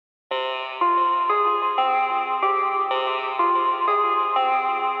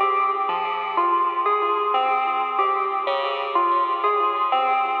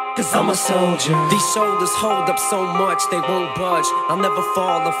cause I'm a soldier. These shoulders hold up so much they won't budge. I'll never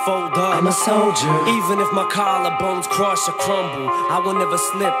fall or fold up. I'm a soldier. Even if my collarbones crush or crumble, I will never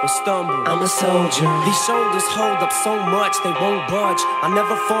slip or stumble. I'm a soldier. These shoulders hold up so much they won't budge. I'll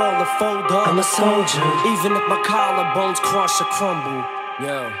never fall or fold up. I'm a soldier. Even if my collarbones crush or crumble.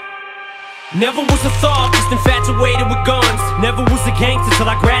 Yo. Never was a thug, just infatuated with guns. Never was a gangster till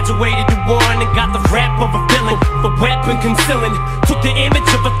I graduated to one and got the rap of a villain, the weapon concealing. Took the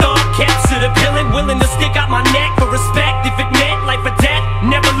image of a thug, captured a villain, willing to stick out my neck for respect if it meant life or death.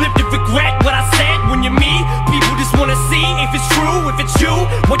 Never lived to regret what I said. When you're me, people just wanna see if it's true, if it's you.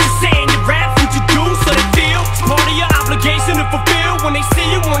 What you say in your rap, what you do, so they feel it's part of your obligation to fulfill. When they see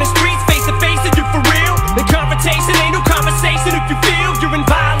you on the streets, face to face, and you for real. The confrontation ain't no conversation if you feel you're in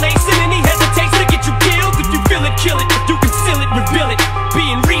violation. Any hesitation to get you killed. If you feel it, kill it. If you conceal it, reveal it.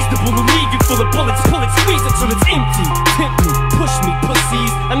 Being reasonable will leave you full of bullets. Pull it, squeeze it till it's empty. Tempt me, push me,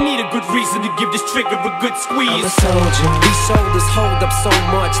 pussies. I need a good reason to give this trigger a good squeeze. I'm a soldier. These shoulders hold up so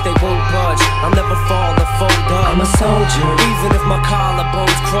much they won't budge. I'll never fall or fold up. I'm a soldier. Even if my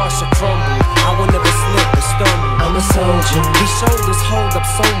collarbones crush or crumble, I will never slip or stumble. I'm a soldier. These shoulders hold up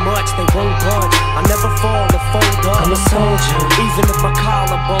so much they won't budge. I never fall or fold up. I'm a soldier. Even if my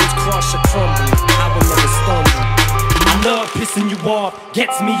collarbones crush or crumble, I will never stumble. I love pissing you off,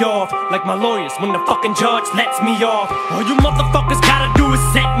 gets me off, like my lawyers when the fucking judge lets me off. All you motherfuckers gotta do is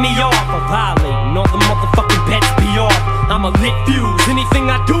set me off. I'm violating all the motherfucking bets be off. I'm a lit fuse,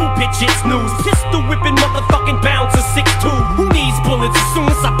 anything I do, bitch, it's news. Pistol whipping motherfucking bouncer 6'2". Who needs bullets? As soon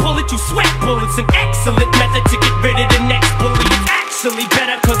as I pull it, you sweat bullets. An excellent method to get rid of the next bully. It's actually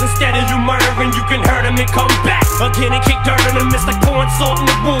better, cause instead of you murdering, you can hurt him and come back again and kick dirt in the mist like pouring salt in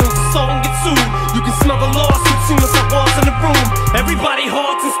the wounds. The soul gets sued, you can smell the lawsuit soon as I walk in the room. Everybody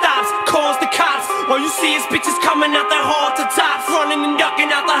halts and stops, calls the cops. All you see is bitches coming out their halter tops, running and ducking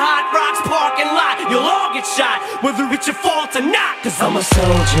out the Hot Rocks parking lot. You'll all get shot, whether it's your fault or not, cause I'm a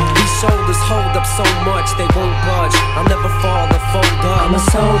soldier. These shoulders hold up so much they won't budge. I'll never fall or fold up. I'm a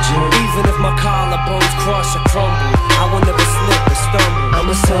soldier. Even if my collarbones crush or crumble, I will never slip or stumble. I'm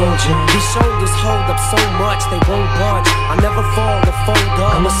a soldier. These shoulders hold up so much they won't budge. I never fall or fold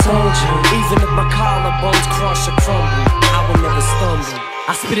up. I'm a soldier. Even if my collarbones crush or crumble, I will never stumble.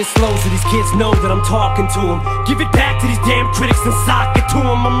 I spit it slow so these kids know that I'm talking to them. Give it back to these damn critics and sock it to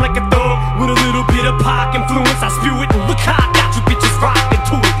them. I'm like a dog with a little bit of pop influence. I spew it and look how I got you bitches rocking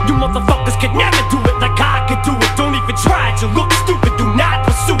to it. You motherfuckers could never do it like I could do it. Don't even try it, you look stupid, do not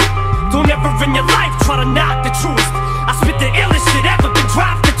pursue it. Don't ever in your life try to knock the truest. I spit the illest shit ever been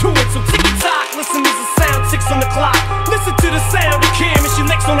dropped into it. So tick-tock, listen to the sound, 6 on the clock. Listen to the sound of Kim and she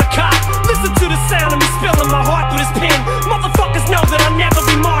licks on the cop. Listen to the sound of me spilling my heart through this pen. Motherfuckers know that I'll never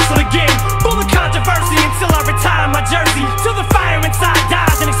be marshaled again. Full of controversy until I retire my jersey, till the fire inside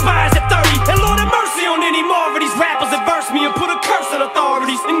dies and expires at 30. And Lord have mercy on any more of these rappers that verse me and put a curse on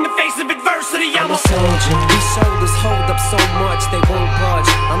authorities. In the face of adversity, I'm a soldier. These shoulders hold up so much they won't budge.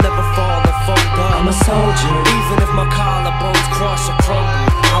 I'll never fall or fold up. I'm a soldier. Even if my collarbones crush or crumble,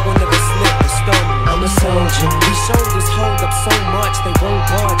 I will never slip or stumble. I'm a soldier. These shoulders hold up so much they won't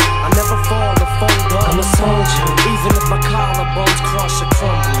budge. I never fall or fold up. I'm a soldier. Even if my collarbones crush or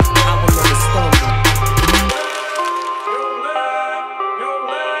crumble,